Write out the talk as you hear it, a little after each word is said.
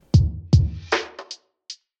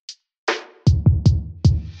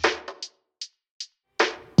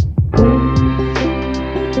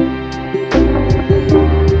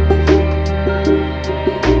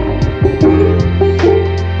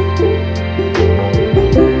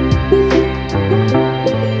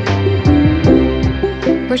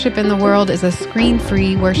Worship in the World is a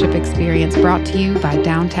screen-free worship experience brought to you by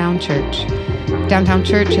Downtown Church. Downtown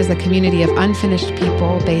Church is a community of unfinished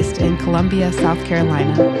people based in Columbia, South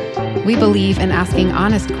Carolina. We believe in asking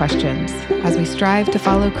honest questions as we strive to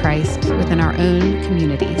follow Christ within our own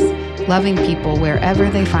communities, loving people wherever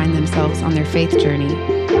they find themselves on their faith journey.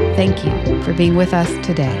 Thank you for being with us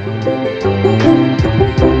today.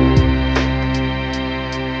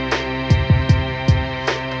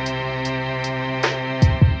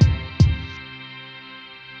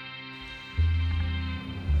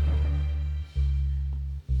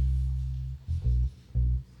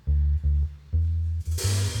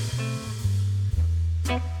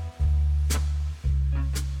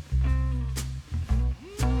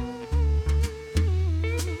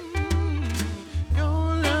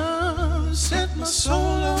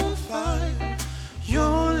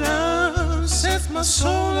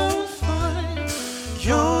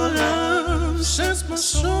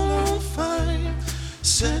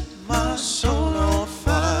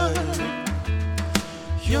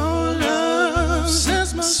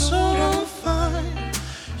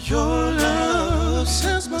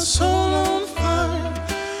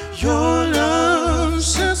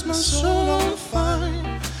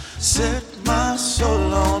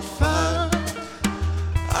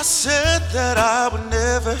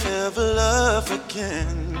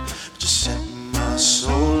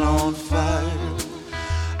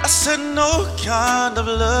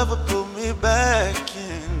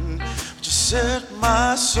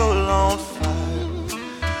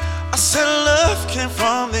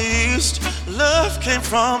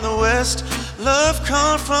 From the west, love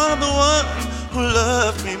come from the one who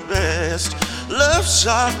loved me best. Love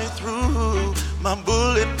shot me through my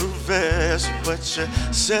bulletproof vest, but you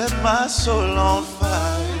set my soul on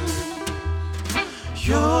fire.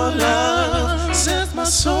 Your love sets my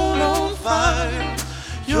soul on fire.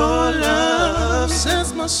 Your love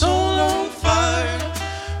sets my soul on fire.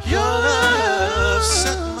 Your love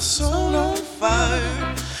set my soul on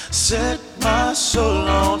fire. Set my soul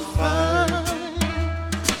on fire.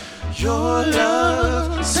 Your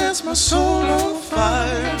love sets my soul on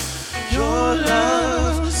fire. Your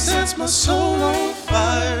love sets my soul on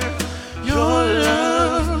fire. Your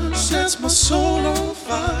love sets my soul on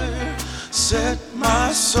fire. Set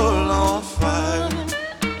my soul on fire.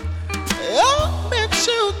 I'll make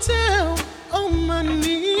you down on my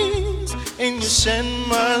knees and you set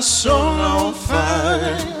my soul on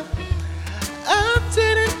fire. I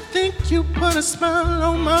didn't think you put a smile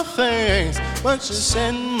on my face, but you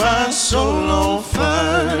set my soul on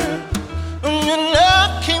fire. Your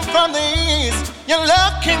love came from the east, your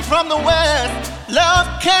love came from the west. Love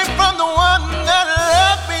came from the one that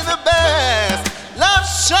loved me the best. Love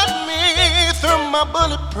shot me through my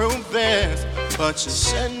bulletproof vest, but you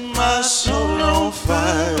set my soul on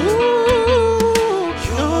fire. Ooh,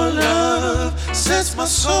 your love sets my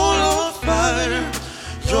soul on fire.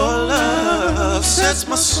 Your love sets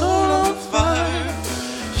my soul on fire.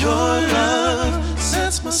 Your love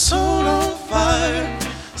sets my soul on fire.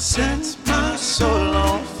 Sets my soul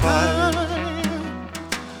on fire.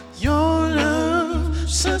 Your love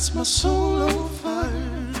sets my soul on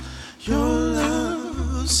fire. Your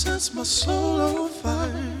love sets my soul on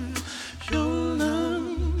fire. Your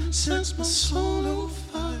love sets my soul on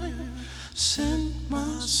fire. Set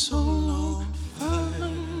my soul on fire.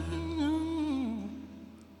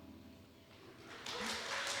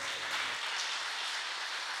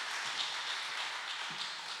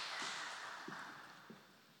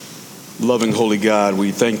 Loving holy God,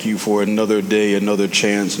 we thank you for another day, another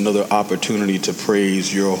chance, another opportunity to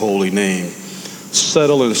praise your holy name.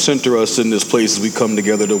 Settle and center us in this place as we come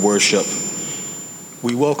together to worship.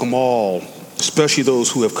 We welcome all, especially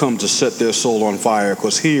those who have come to set their soul on fire,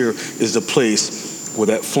 because here is the place where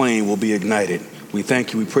that flame will be ignited. We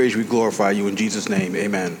thank you, we praise you, we glorify you in Jesus' name,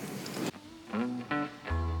 amen.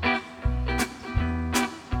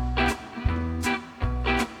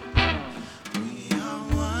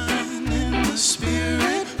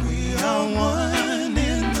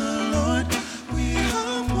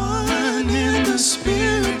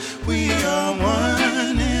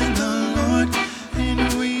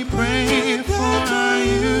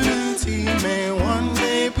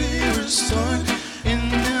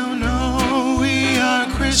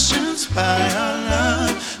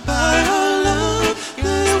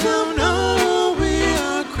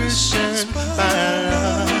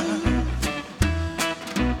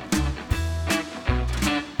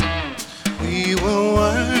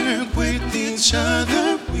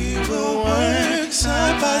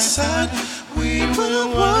 We will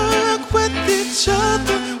work with each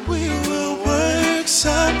other. We will work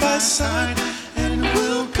side by side, and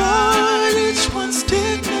we'll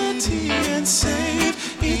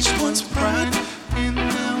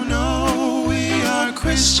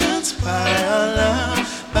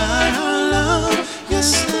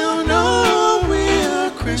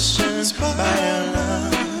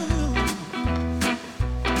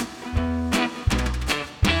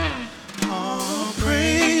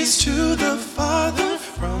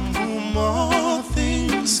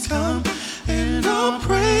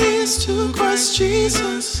praise to Christ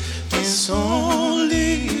Jesus, His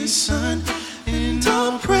only Son, and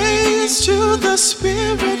all praise to the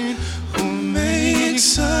Spirit who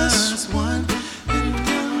makes us one. And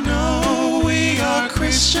they'll know we are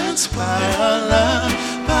Christians by our love,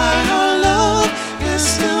 by our love.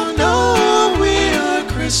 Yes, they'll know we are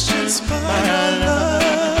Christians by our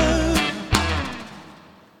love.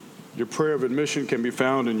 Your prayer of admission can be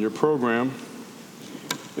found in your program.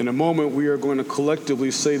 In a moment, we are going to collectively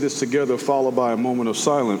say this together, followed by a moment of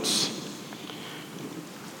silence.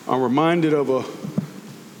 I'm reminded of a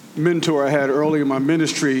mentor I had early in my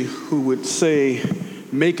ministry who would say,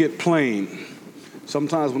 make it plain.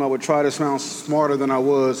 Sometimes when I would try to sound smarter than I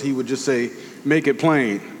was, he would just say, make it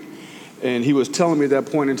plain. And he was telling me at that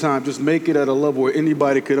point in time, just make it at a level where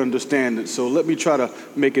anybody could understand it. So let me try to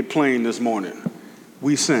make it plain this morning.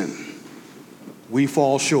 We sin. We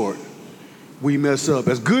fall short. We mess up.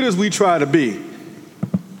 As good as we try to be,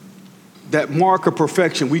 that mark of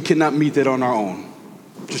perfection, we cannot meet that on our own.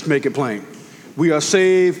 Just make it plain. We are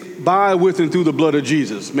saved by, with, and through the blood of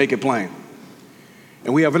Jesus. Make it plain.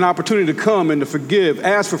 And we have an opportunity to come and to forgive,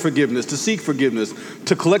 ask for forgiveness, to seek forgiveness,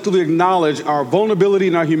 to collectively acknowledge our vulnerability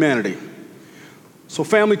and our humanity. So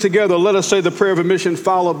family, together, let us say the prayer of admission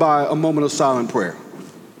followed by a moment of silent prayer.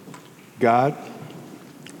 God,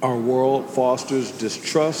 our world fosters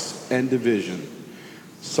distrust and division.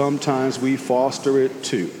 Sometimes we foster it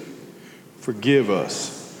too. Forgive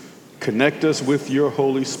us. Connect us with your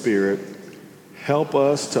Holy Spirit. Help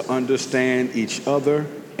us to understand each other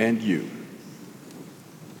and you.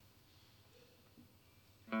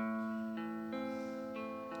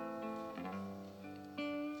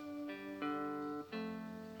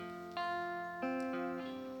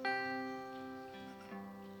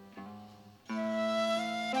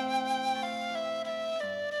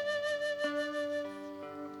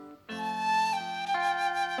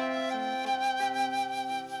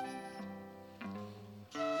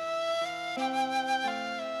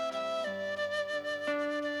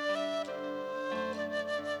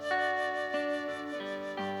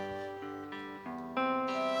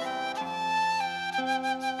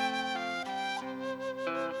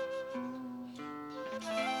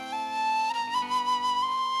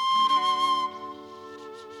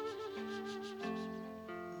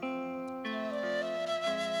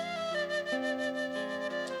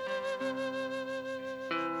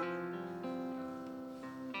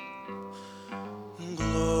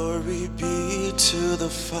 Glory be to the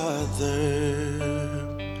Father,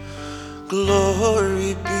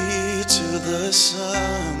 glory be to the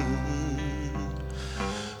Son,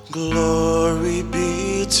 glory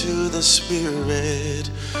be to the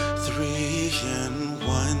Spirit, three in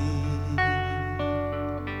one.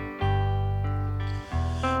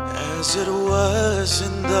 As it was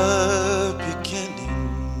in the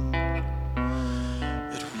beginning,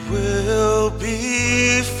 it will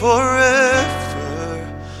be forever.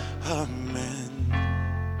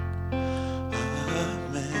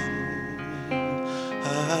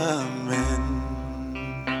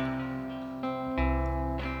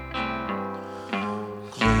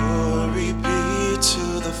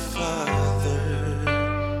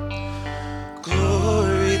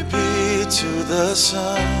 The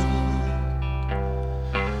Son,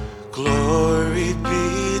 glory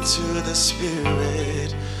be to the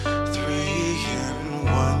Spirit, three in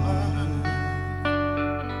one.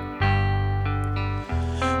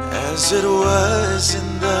 As it was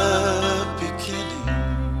in the beginning,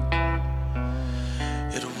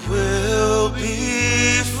 it will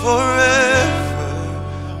be forever.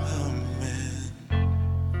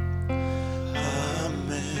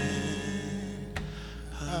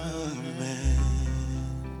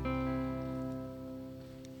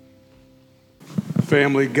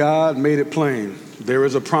 Family, God made it plain. There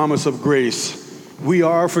is a promise of grace. We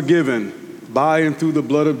are forgiven by and through the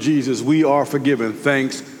blood of Jesus. We are forgiven.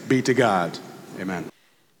 Thanks be to God. Amen.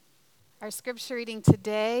 Our scripture reading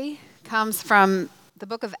today comes from the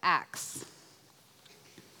book of Acts.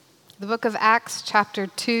 The book of Acts, chapter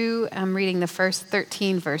 2. I'm reading the first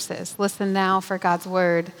 13 verses. Listen now for God's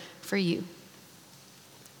word for you.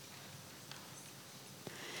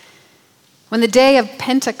 When the day of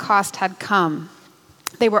Pentecost had come,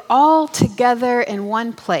 they were all together in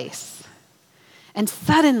one place. And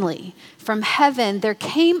suddenly, from heaven, there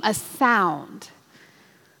came a sound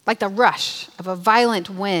like the rush of a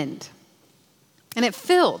violent wind. And it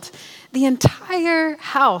filled the entire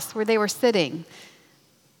house where they were sitting.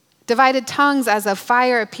 Divided tongues as of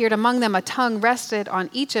fire appeared among them. A tongue rested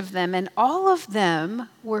on each of them, and all of them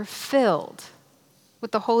were filled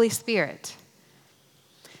with the Holy Spirit.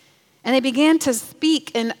 And they began to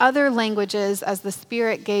speak in other languages as the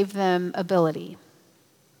Spirit gave them ability.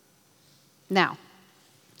 Now,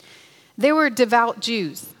 there were devout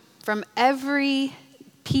Jews from every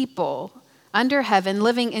people under heaven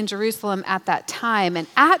living in Jerusalem at that time. And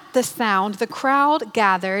at the sound, the crowd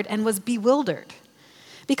gathered and was bewildered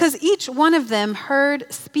because each one of them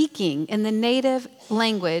heard speaking in the native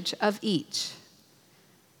language of each.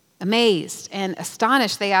 Amazed and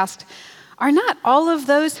astonished, they asked, "Are not all of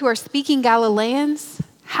those who are speaking Galileans?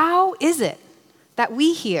 How is it that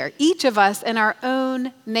we hear, each of us in our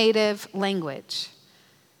own native language?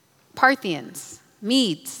 Parthians,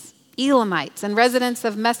 Medes, Elamites, and residents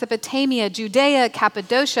of Mesopotamia, Judea,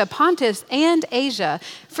 Cappadocia, Pontus, and Asia,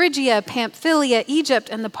 Phrygia, Pamphylia, Egypt,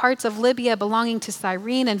 and the parts of Libya belonging to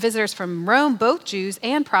Cyrene, and visitors from Rome, both Jews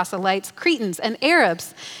and proselytes, Cretans and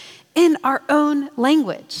Arabs, in our own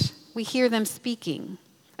language, we hear them speaking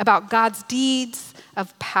about God's deeds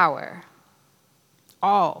of power."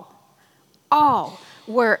 All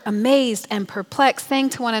were amazed and perplexed, saying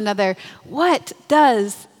to one another, "What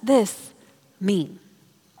does this mean?"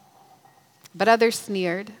 But others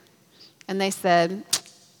sneered, and they said,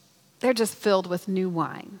 "They're just filled with new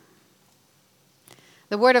wine."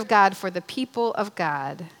 The word of God for the people of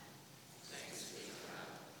God.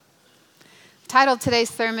 The title of today's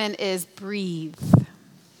sermon is Breathe.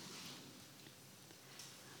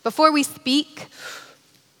 Before we speak,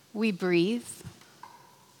 we breathe.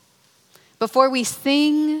 Before we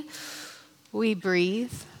sing, we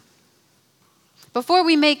breathe. Before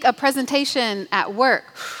we make a presentation at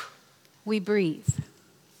work, we breathe.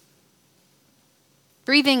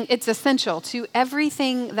 Breathing, it's essential to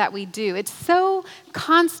everything that we do. It's so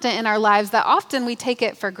constant in our lives that often we take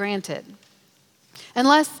it for granted.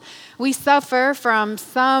 Unless we suffer from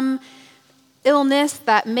some illness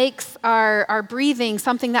that makes our breathing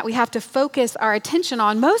something that we have to focus our attention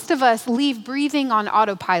on, most of us leave breathing on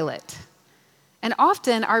autopilot. And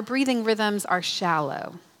often our breathing rhythms are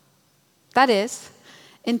shallow. That is,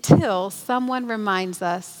 until someone reminds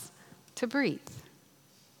us to breathe.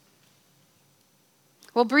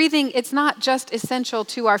 Well, breathing, it's not just essential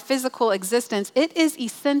to our physical existence, it is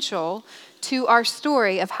essential to our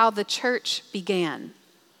story of how the church began.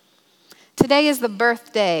 Today is the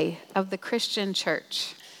birthday of the Christian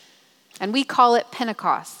church, and we call it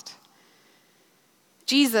Pentecost.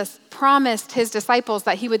 Jesus promised his disciples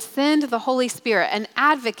that he would send the Holy Spirit, an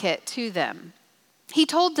advocate, to them. He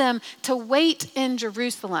told them to wait in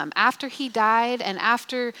Jerusalem after he died and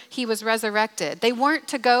after he was resurrected. They weren't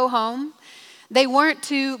to go home. They weren't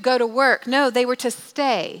to go to work. No, they were to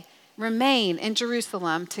stay, remain in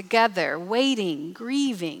Jerusalem together, waiting,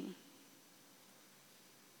 grieving.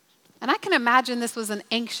 And I can imagine this was an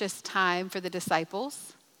anxious time for the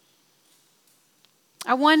disciples.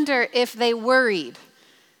 I wonder if they worried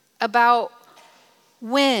about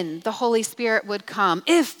when the Holy Spirit would come,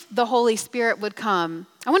 if the Holy Spirit would come.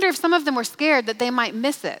 I wonder if some of them were scared that they might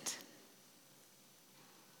miss it.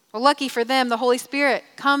 Well, lucky for them, the Holy Spirit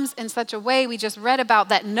comes in such a way we just read about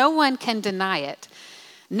that no one can deny it.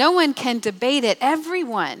 No one can debate it.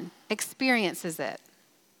 Everyone experiences it.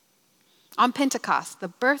 On Pentecost, the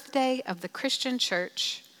birthday of the Christian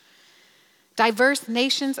church, diverse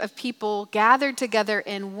nations of people gathered together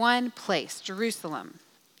in one place, Jerusalem,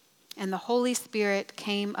 and the Holy Spirit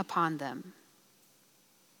came upon them.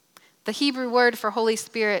 The Hebrew word for Holy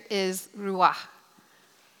Spirit is ruach.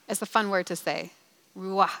 It's a fun word to say.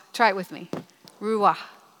 Ruach. Try it with me. Ruach.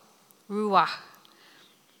 Ruach.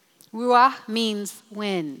 Ruach means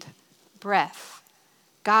wind, breath,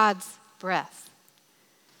 God's breath.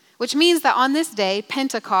 Which means that on this day,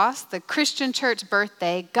 Pentecost, the Christian church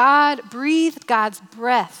birthday, God breathed God's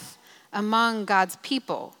breath among God's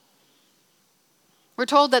people. We're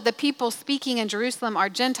told that the people speaking in Jerusalem are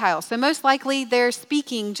Gentiles, so most likely they're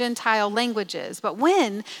speaking Gentile languages. But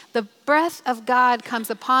when the breath of God comes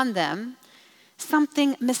upon them,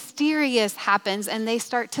 something mysterious happens and they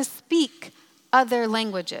start to speak other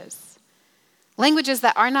languages. Languages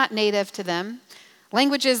that are not native to them,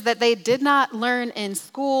 languages that they did not learn in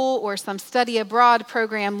school or some study abroad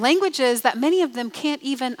program, languages that many of them can't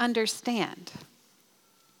even understand.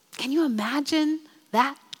 Can you imagine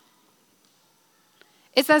that?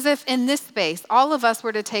 It's as if in this space, all of us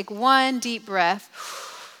were to take one deep breath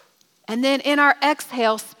and then in our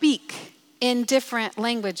exhale, speak in different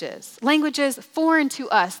languages. Languages foreign to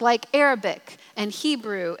us, like Arabic and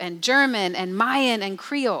Hebrew and German and Mayan and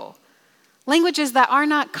Creole. Languages that are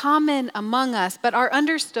not common among us, but are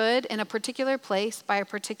understood in a particular place by a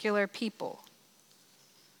particular people.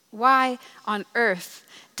 Why on earth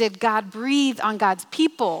did God breathe on God's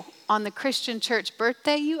people on the Christian church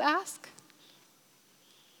birthday, you ask?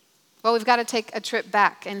 Well, we've got to take a trip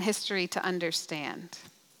back in history to understand.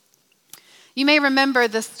 You may remember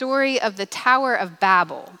the story of the Tower of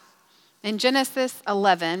Babel. In Genesis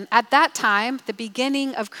 11, at that time, the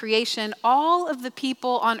beginning of creation, all of the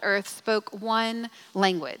people on earth spoke one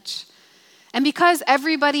language. And because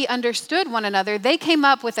everybody understood one another, they came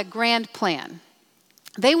up with a grand plan.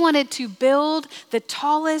 They wanted to build the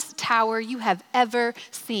tallest tower you have ever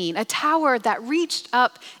seen, a tower that reached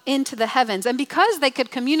up into the heavens. And because they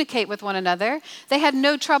could communicate with one another, they had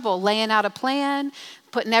no trouble laying out a plan,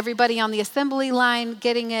 putting everybody on the assembly line,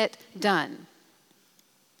 getting it done.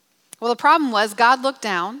 Well, the problem was God looked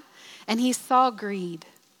down and he saw greed.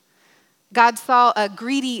 God saw a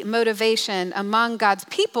greedy motivation among God's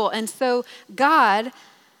people, and so God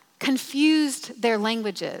confused their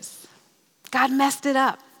languages. God messed it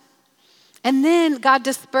up. And then God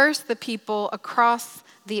dispersed the people across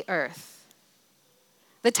the earth.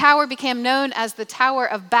 The tower became known as the Tower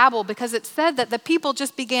of Babel because it said that the people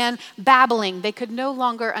just began babbling. They could no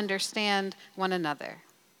longer understand one another.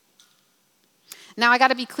 Now, I got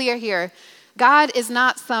to be clear here. God is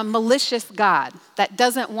not some malicious God that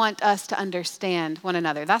doesn't want us to understand one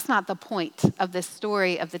another. That's not the point of this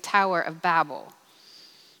story of the Tower of Babel.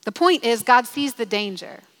 The point is God sees the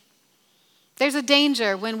danger. There's a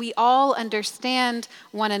danger when we all understand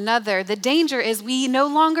one another. The danger is we no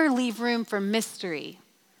longer leave room for mystery,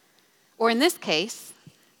 or in this case,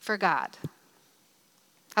 for God.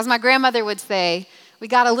 As my grandmother would say, we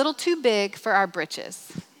got a little too big for our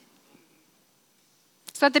britches.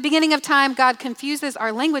 So at the beginning of time, God confuses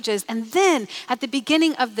our languages, and then at the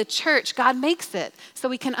beginning of the church, God makes it so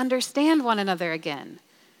we can understand one another again.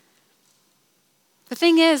 The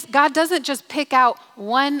thing is, God doesn't just pick out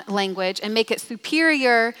one language and make it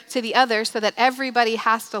superior to the other so that everybody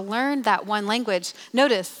has to learn that one language.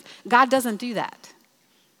 Notice, God doesn't do that.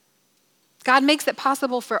 God makes it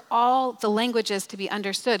possible for all the languages to be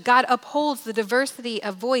understood. God upholds the diversity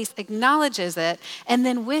of voice, acknowledges it, and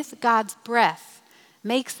then with God's breath,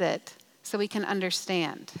 makes it so we can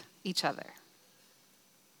understand each other.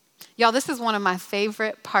 Y'all, this is one of my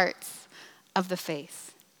favorite parts of the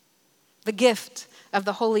faith. The gift of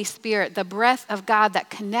the Holy Spirit, the breath of God that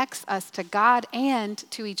connects us to God and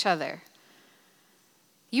to each other.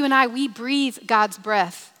 You and I, we breathe God's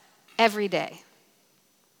breath every day.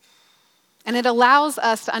 And it allows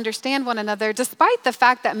us to understand one another despite the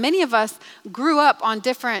fact that many of us grew up on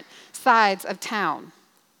different sides of town.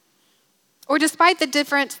 Or despite the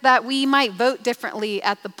difference that we might vote differently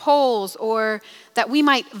at the polls, or that we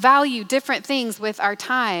might value different things with our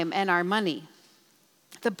time and our money.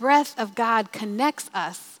 The breath of God connects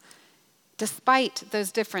us despite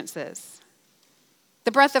those differences.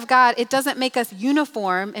 The breath of God, it doesn't make us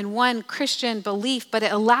uniform in one Christian belief, but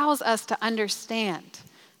it allows us to understand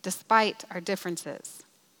despite our differences.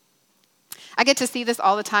 I get to see this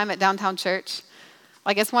all the time at Downtown Church.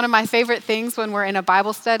 Like, it's one of my favorite things when we're in a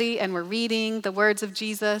Bible study and we're reading the words of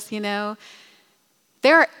Jesus, you know.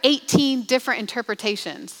 There are 18 different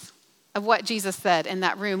interpretations of what Jesus said in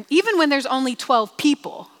that room, even when there's only 12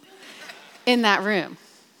 people in that room.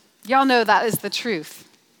 Y'all know that is the truth.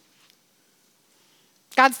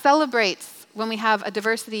 God celebrates when we have a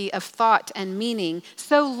diversity of thought and meaning,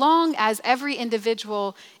 so long as every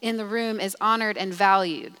individual in the room is honored and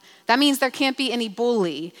valued. That means there can't be any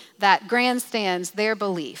bully that grandstands their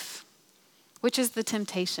belief, which is the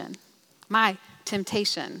temptation, my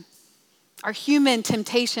temptation, our human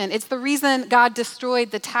temptation. It's the reason God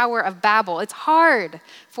destroyed the Tower of Babel. It's hard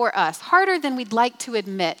for us, harder than we'd like to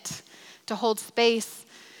admit, to hold space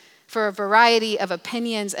for a variety of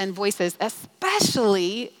opinions and voices,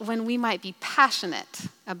 especially when we might be passionate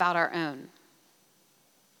about our own.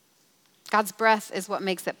 God's breath is what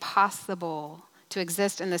makes it possible to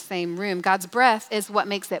exist in the same room. God's breath is what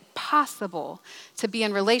makes it possible to be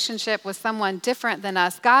in relationship with someone different than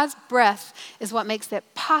us. God's breath is what makes it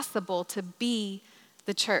possible to be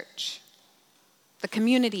the church, the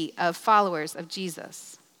community of followers of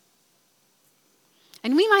Jesus.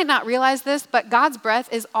 And we might not realize this, but God's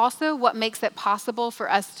breath is also what makes it possible for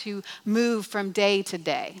us to move from day to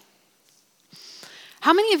day.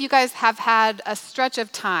 How many of you guys have had a stretch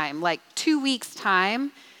of time, like 2 weeks'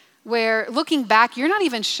 time, where looking back, you're not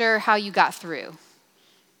even sure how you got through?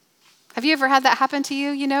 Have you ever had that happen to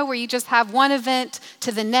you, where you just have one event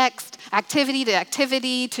to the next, activity to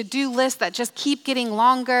activity, to-do lists that just keep getting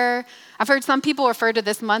longer? I've heard some people refer to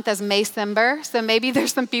this month as Maycember, so maybe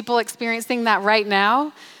there's some people experiencing that right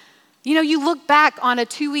now. You look back on a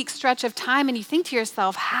 2-week stretch of time and you think to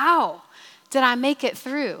yourself, how did I make it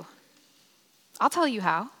through? I'll tell you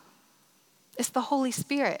how. It's the Holy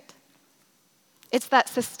Spirit. It's that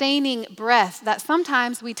sustaining breath that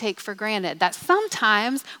sometimes we take for granted, that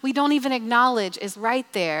sometimes we don't even acknowledge is right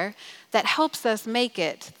there, that helps us make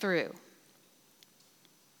it through.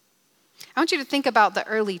 I want you to think about the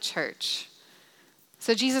early church.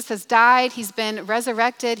 So Jesus has died, he's been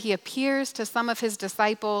resurrected, he appears to some of his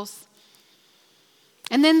disciples.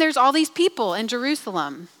 And then there's all these people in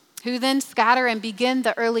Jerusalem who then scatter and begin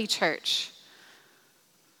the early church.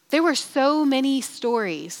 There were so many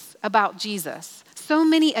stories about Jesus, so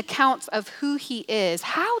many accounts of who he is.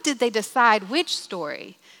 How did they decide which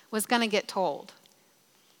story was going to get told?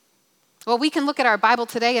 Well, we can look at our Bible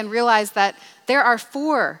today and realize that there are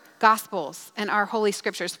 4 Gospels in our Holy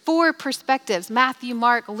Scriptures, 4 perspectives, Matthew,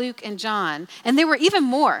 Mark, Luke, and John. And there were even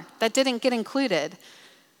more that didn't get included.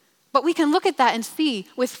 But we can look at that and see,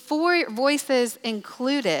 with 4 voices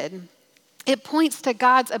included, it points to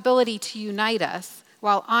God's ability to unite us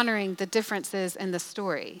while honoring the differences in the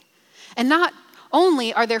story. And not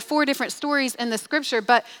only are there 4 different stories in the Scripture,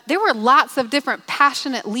 but there were lots of different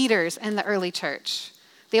passionate leaders in the early church.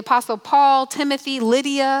 The Apostle Paul, Timothy,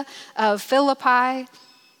 Lydia of Philippi.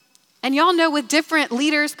 And y'all know with different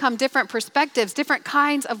leaders come different perspectives, different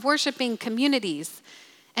kinds of worshiping communities.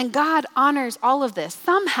 And God honors all of this.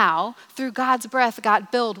 Somehow, through God's breath, God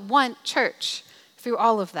built one church through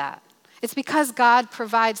all of that. It's because God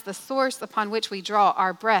provides the source upon which we draw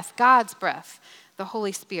our breath, God's breath, the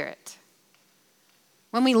Holy Spirit.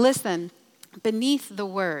 When we listen beneath the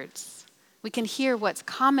words, we can hear what's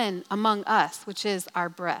common among us, which is our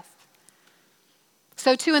breath.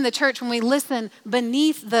 So too in the church, when we listen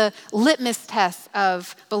beneath the litmus test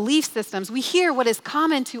of belief systems, we hear what is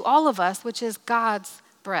common to all of us, which is God's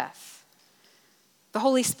breath. The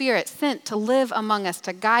Holy Spirit sent to live among us,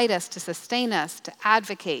 to guide us, to sustain us, to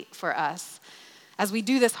advocate for us as we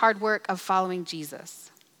do this hard work of following Jesus.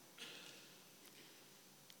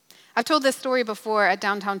 I've told this story before at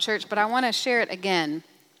Downtown Church, but I want to share it again.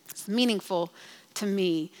 It's meaningful to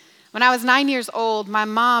me. When I was 9 years old, my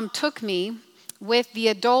mom took me with the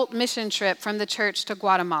adult mission trip from the church to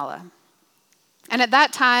Guatemala. And at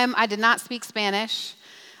that time, I did not speak Spanish.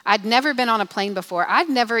 I'd never been on a plane before. I'd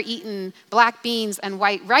never eaten black beans and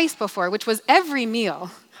white rice before, which was every meal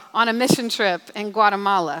on a mission trip in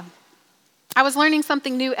Guatemala. I was learning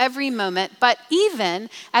something new every moment, but even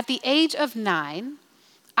at the age of 9,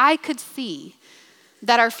 I could see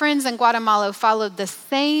that our friends in Guatemala followed the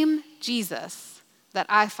same Jesus that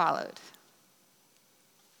I followed.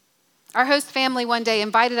 Our host family one day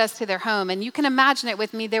invited us to their home, and you can imagine it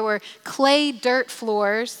with me. There were clay dirt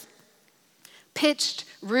floors, pitched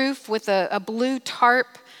roof with a blue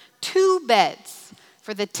tarp, 2 beds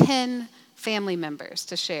for the 10 family members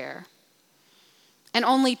to share, and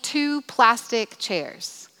only 2 plastic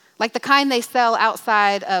chairs, like the kind they sell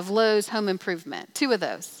outside of Lowe's Home Improvement, 2 of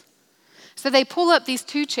those. So they pull up these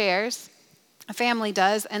 2 chairs, a family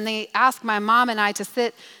does, and they ask my mom and I to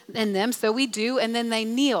sit in them, so we do, and then they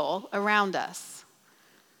kneel around us.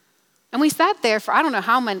 And we sat there for I don't know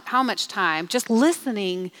how much time, just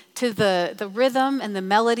listening to the rhythm and the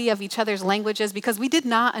melody of each other's languages, because we did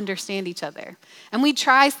not understand each other. And we'd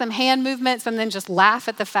try some hand movements and then just laugh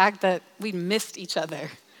at the fact that we missed each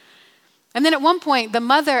other. And then at one point, the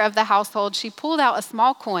mother of the household, she pulled out a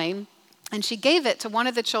small coin, and she gave it to one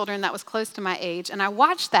of the children that was close to my age. And I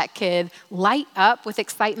watched that kid light up with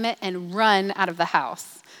excitement and run out of the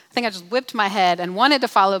house. I think I just whipped my head and wanted to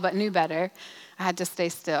follow, but knew better. I had to stay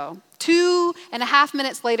still. 2.5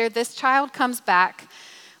 minutes later, this child comes back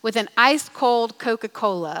with an ice-cold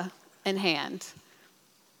Coca-Cola in hand.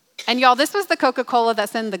 And y'all, this was the Coca-Cola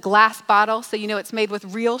that's in the glass bottle, so you know it's made with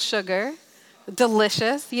real sugar.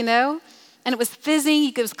 Delicious, you know? And it was fizzing.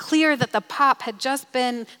 It was clear that the top had just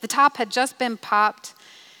been popped.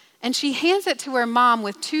 And she hands it to her mom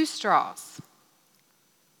with 2 straws.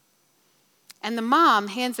 And the mom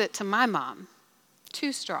hands it to my mom,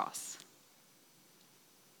 2 straws.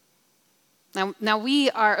 Now we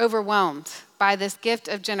are overwhelmed by this gift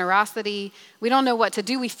of generosity. We don't know what to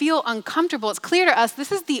do. We feel uncomfortable. It's clear to us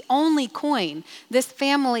this is the only coin this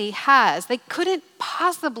family has. They couldn't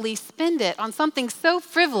possibly spend it on something so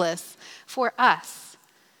frivolous for us,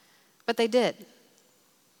 but they did.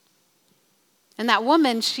 And that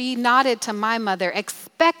woman, she nodded to my mother,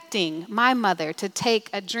 expecting my mother to take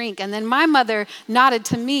a drink. And then my mother nodded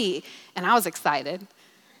to me, and I was excited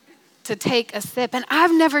to take a sip. And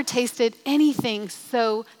I've never tasted anything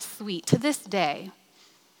so sweet to this day,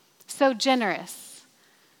 so generous,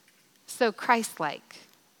 so Christ-like.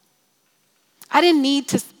 I didn't need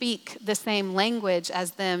to speak the same language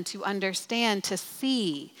as them to understand, to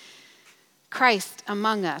see Christ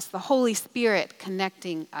among us, the Holy Spirit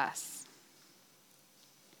connecting us.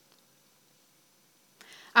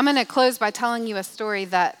 I'm going to close by telling you a story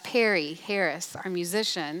that Perry Harris, our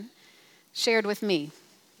musician, shared with me.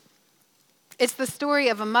 It's the story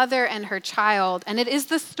of a mother and her child, and it is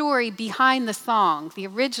the story behind the song, the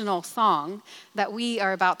original song that we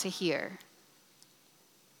are about to hear.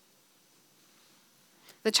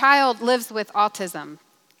 The child lives with autism,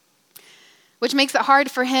 which makes it hard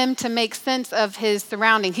for him to make sense of his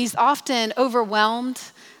surroundings. He's often overwhelmed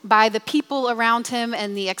by the people around him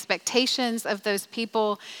and the expectations of those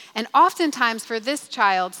people. And oftentimes for this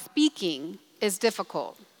child, speaking is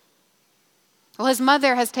difficult. Well, his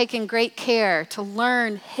mother has taken great care to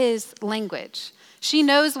learn his language. She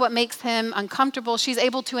knows what makes him uncomfortable. She's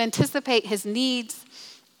able to anticipate his needs.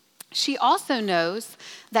 She also knows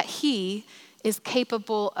that he is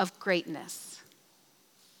capable of greatness.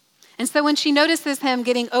 And so when she notices him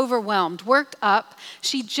getting overwhelmed, worked up,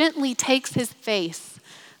 she gently takes his face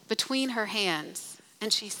between her hands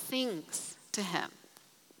and she sings to him.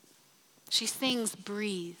 She sings,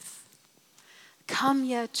 breathe. Come,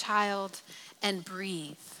 ye child, and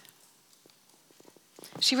breathe.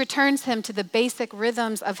 She returns him to the basic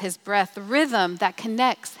rhythms of his breath, the rhythm that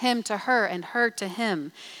connects him to her and her to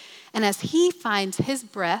him. And as he finds his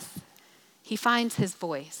breath, he finds his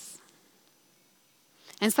voice.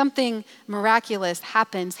 And something miraculous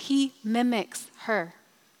happens. He mimics her.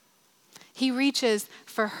 He reaches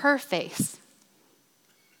for her face.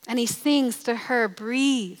 And he sings to her,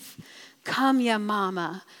 breathe. Come, ya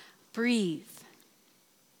mama, breathe.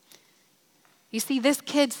 You see, this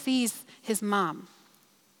kid sees his mom.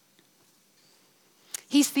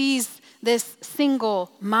 He sees this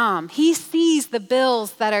single mom. He sees the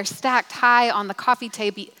bills that are stacked high on the coffee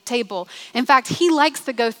table. In fact, he likes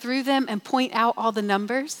to go through them and point out all the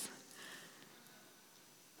numbers.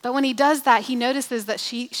 But when he does that, he notices that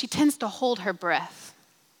she tends to hold her breath.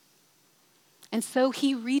 And so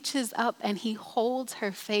he reaches up and he holds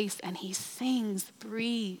her face and he sings,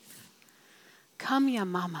 breathe. Come, ya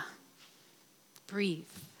mama. Breathe.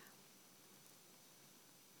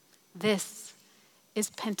 This is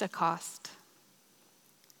Pentecost.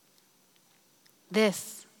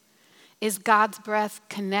 This is God's breath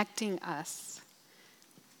connecting us.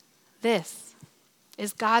 This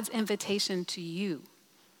is God's invitation to you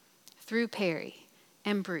through Perry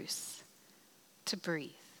and Bruce to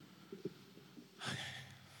breathe.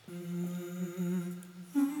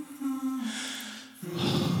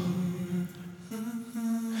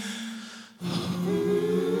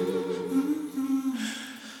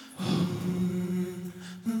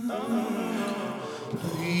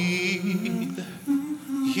 Breathe.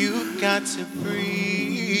 You got to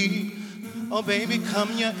breathe. Oh, baby, come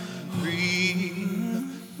here. Breathe.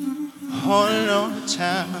 Hold on,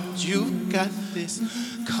 child. You got this.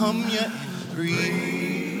 Come here and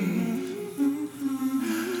breathe.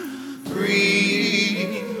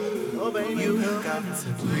 Breathe. Oh, baby, you got to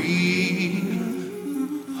breathe.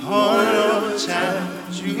 Hold on,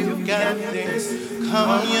 child. You got this.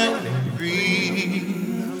 Come here and breathe.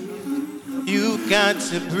 You got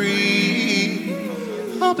to breathe.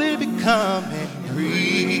 Oh, baby, come and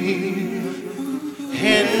breathe.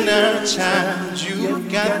 And now, child, you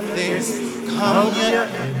got this. Come here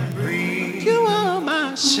and breathe. You are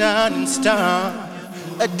my shining star,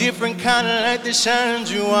 a different kind of light that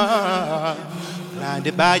shines you are.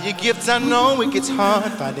 Blinded by your gifts, I know it gets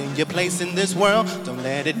hard finding your place in this world. Don't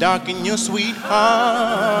let it darken your sweet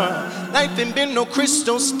heart. Life ain't been no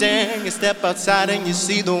crystal stair. You step outside and you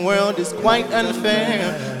see the world is quite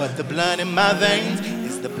unfair. But the blood in my veins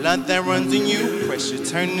is the blood that runs in you. Pressure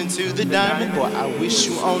turned into the diamond. Boy, I wish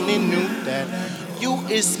you only knew that you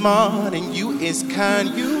is smart and you is kind.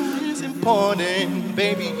 You is important,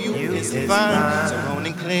 baby, you is fine. So go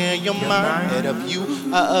and clear your mind. Head up, you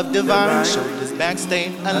are of divine. Shoulders back,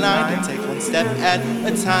 stay aligned and take one step at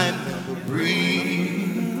a time. Breathe.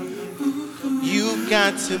 You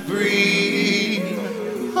got to breathe.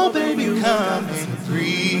 Oh, baby, come and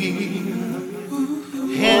breathe.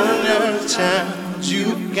 And child,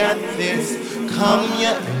 you got this. Come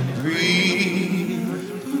here and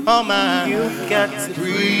breathe. Oh, my, you got to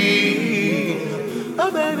breathe. Oh,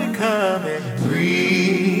 baby, come and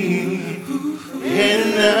breathe.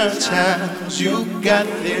 And child, you got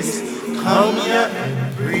this. Come here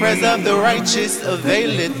and breathe. Praise of the righteous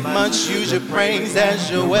availeth much. Use your praise as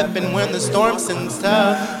your weapon when the storm sends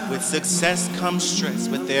tough. With success comes stress.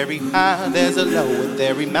 With every high there's a low. With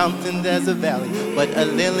every mountain there's a valley, but a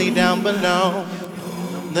lily down below.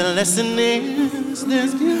 The lesson is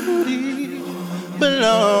there's beauty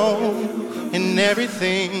below in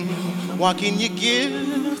everything. Walk in your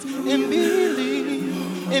gift and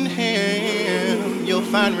believe in Him. You'll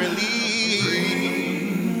find relief.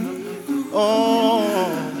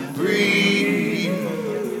 Oh. breathe.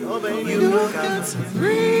 You got to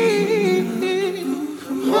breathe.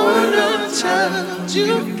 Hold on, child,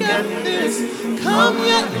 you got this. Come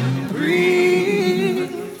here and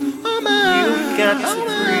breathe. Oh my, you got to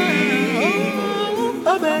breathe.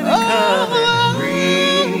 Oh baby, come and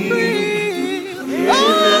breathe. Hey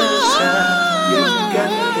little child, you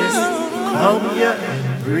got this. Come here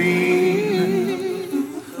and breathe.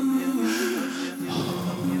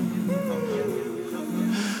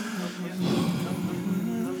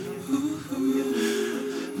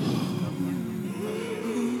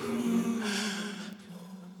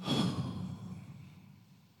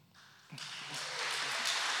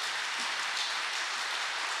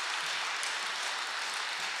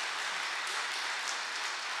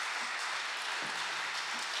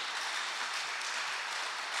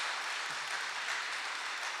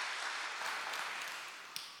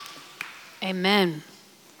 Amen.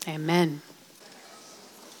 Amen.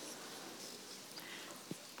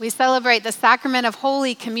 We celebrate the sacrament of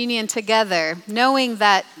Holy Communion together, knowing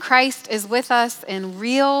that Christ is with us in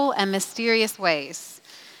real and mysterious ways.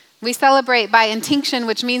 We celebrate by intinction,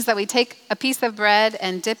 which means that we take a piece of bread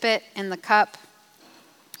and dip it in the cup.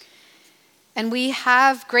 And we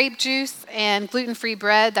have grape juice and gluten-free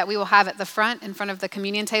bread that we will have at the front, in front of the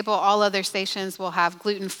communion table. All other stations will have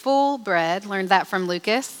gluten-full bread, learned that from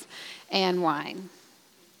Lucas, and wine.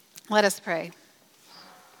 Let us pray.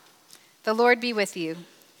 The Lord be with you.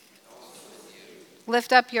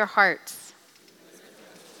 Lift up your hearts.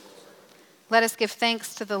 Let us give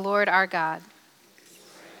thanks to the Lord our God.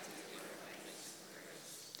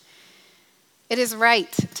 It is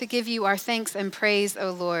right to give you our thanks and praise,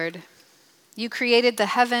 O Lord. You created the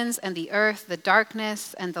heavens and the earth, the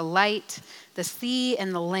darkness and the light, the sea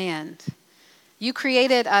and the land. You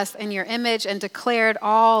created us in your image and declared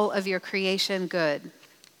all of your creation good.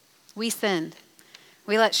 We sinned.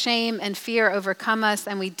 We let shame and fear overcome us,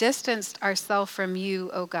 and we distanced ourselves from you,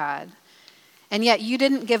 O God. And yet you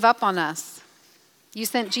didn't give up on us. You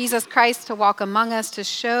sent Jesus Christ to walk among us, to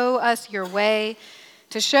show us your way,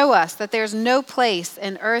 to show us that there's no place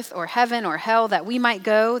in earth or heaven or hell that we might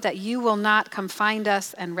go, that you will not come find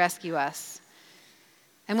us and rescue us.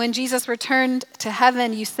 And when Jesus returned to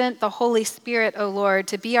heaven, you sent the Holy Spirit, O Lord,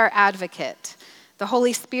 to be our advocate. The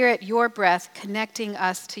Holy Spirit, your breath, connecting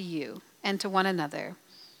us to you and to one another.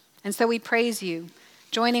 And so we praise you,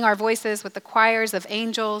 joining our voices with the choirs of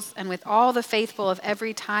angels and with all the faithful of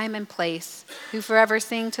every time and place who forever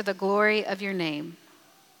sing to the glory of your name.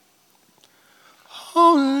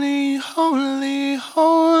 Holy, holy,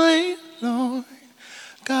 holy Lord,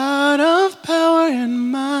 God of power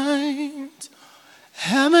and might.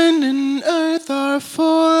 Heaven and earth are full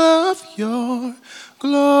of your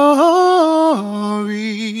glory.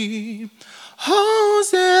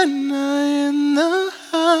 Hosanna in the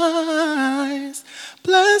highest.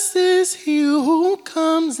 Blessed is he who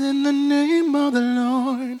comes in the name of the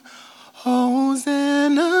Lord.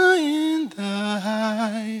 Hosanna in the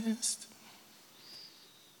highest.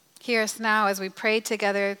 Hear us now as we pray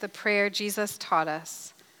together the prayer Jesus taught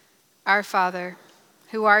us. Our Father,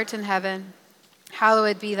 who art in heaven,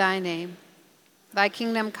 hallowed be thy name. Thy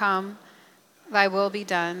kingdom come, thy will be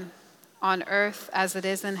done, on earth as it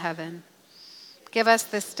is in heaven. Give us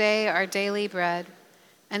this day our daily bread,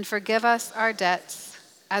 and forgive us our debts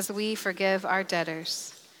as we forgive our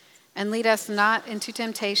debtors. And lead us not into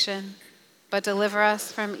temptation, but deliver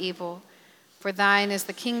us from evil. For thine is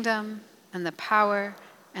the kingdom, and the power,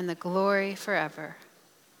 and the glory forever.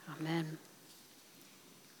 Amen.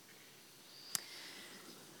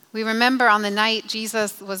 We remember on the night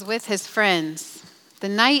Jesus was with his friends, the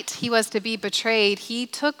night he was to be betrayed, he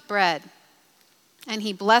took bread and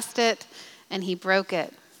he blessed it and he broke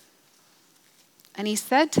it. And he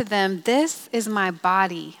said to them, "This is my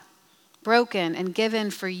body, broken and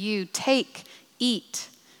given for you. Take, eat,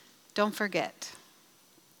 don't forget."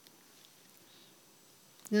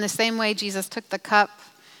 In the same way, Jesus took the cup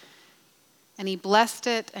and he blessed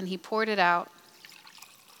it and he poured it out.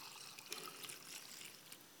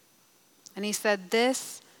 And he said,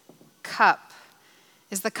 "This cup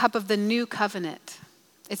is the cup of the new covenant.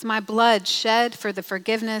 It's my blood shed for the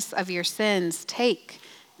forgiveness of your sins. Take,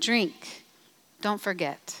 drink, don't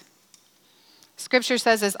forget." Scripture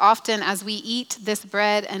says, as often as we eat this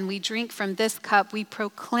bread and we drink from this cup, we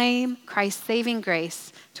proclaim Christ's saving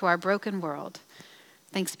grace to our broken world.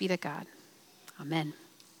 Thanks be to God. Amen.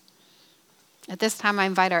 At this time, I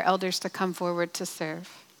invite our elders to come forward to serve.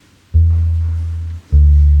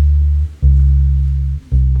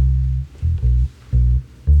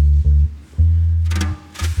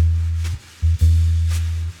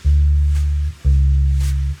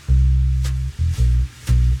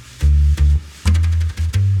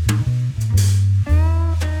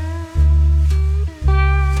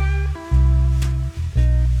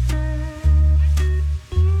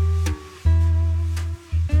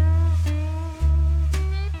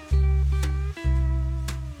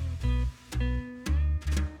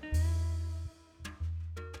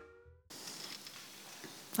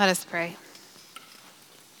 Let us pray.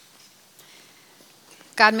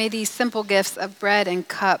 God, may these simple gifts of bread and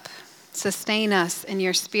cup sustain us in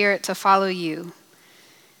your spirit to follow you.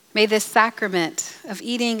 May this sacrament of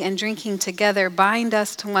eating and drinking together bind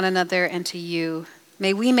us to one another and to you.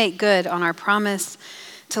 May we make good on our promise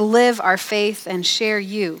to live our faith and share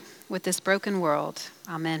you with this broken world.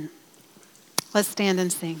 Amen. Let's stand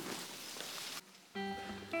and sing.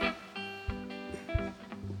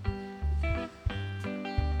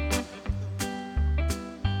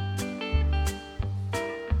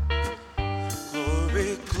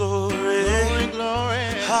 Glory, glory, glory,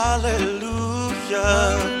 hallelujah,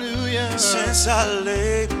 hallelujah. Since I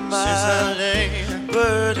laid my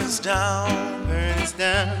burdens down,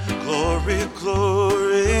 glory,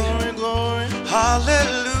 glory, glory,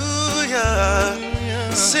 hallelujah.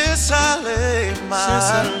 Since I laid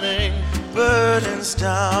my burdens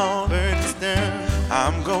down,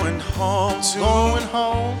 I'm going home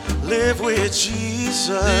to live with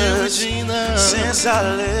Jesus. Since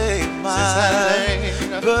I laid my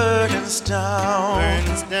burdens down,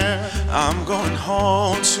 I'm going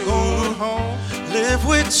home to live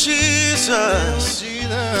with Jesus.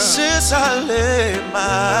 Since I laid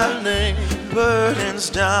my burdens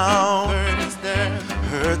down,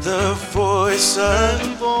 heard the voice of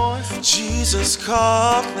Jesus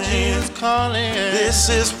calling. This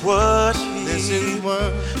is what he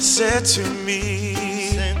said to me.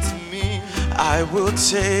 I will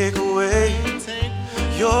take away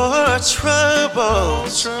your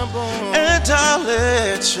troubles, and I'll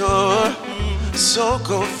let your soul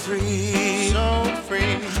go free.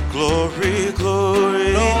 Glory,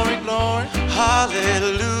 glory,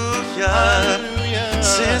 hallelujah.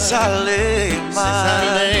 Since I laid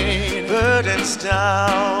my burdens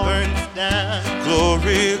down,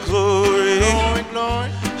 glory, glory,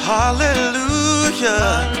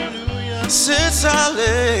 hallelujah. Since I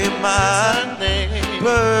laid my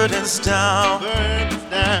burdens down,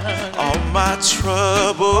 all my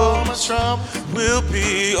troubles will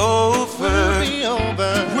be over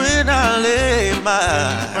when I lay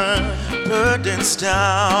my burdens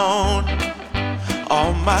down.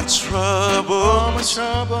 All my troubles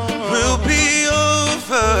will be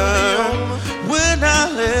over when I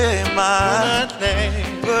lay my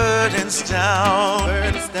burdens down.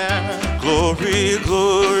 Glory,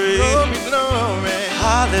 glory,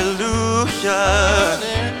 hallelujah.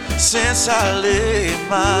 Since I laid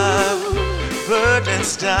my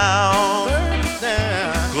burdens down,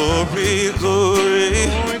 glory, glory,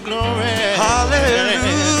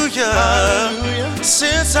 hallelujah.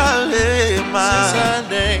 Since I laid my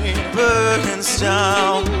burdens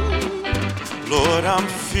down, Lord, I'm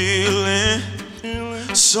feeling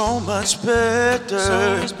so much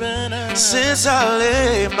better. Since I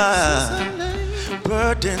laid my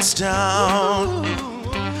burdens down,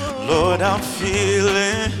 Lord, I'm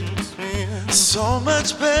feeling so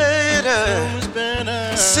much better.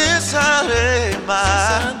 Since I laid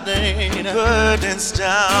my burdens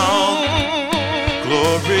down,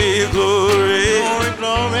 glory, glory,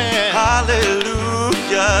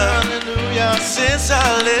 hallelujah. Since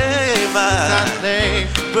I laid my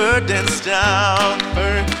burdens down,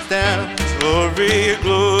 glory,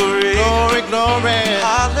 glory,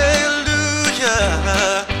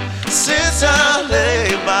 hallelujah. Since I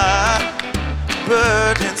laid my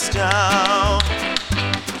burdens down.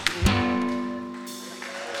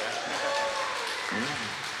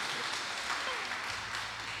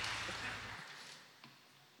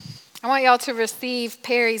 I want y'all to receive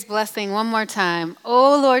Perry's blessing one more time.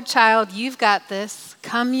 Oh, Lord child, you've got this.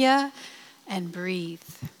 Come ya and breathe.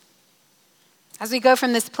 As we go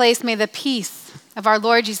from this place, may the peace of our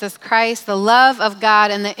Lord Jesus Christ, the love of God,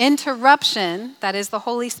 and the interruption that is the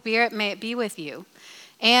Holy Spirit, may it be with you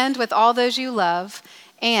and with all those you love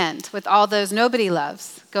and with all those nobody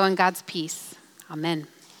loves. Go in God's peace. Amen.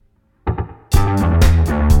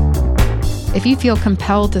 If you feel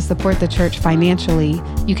compelled to support the church financially,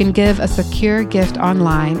 you can give a secure gift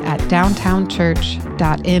online at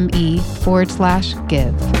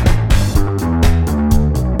downtownchurch.me/give.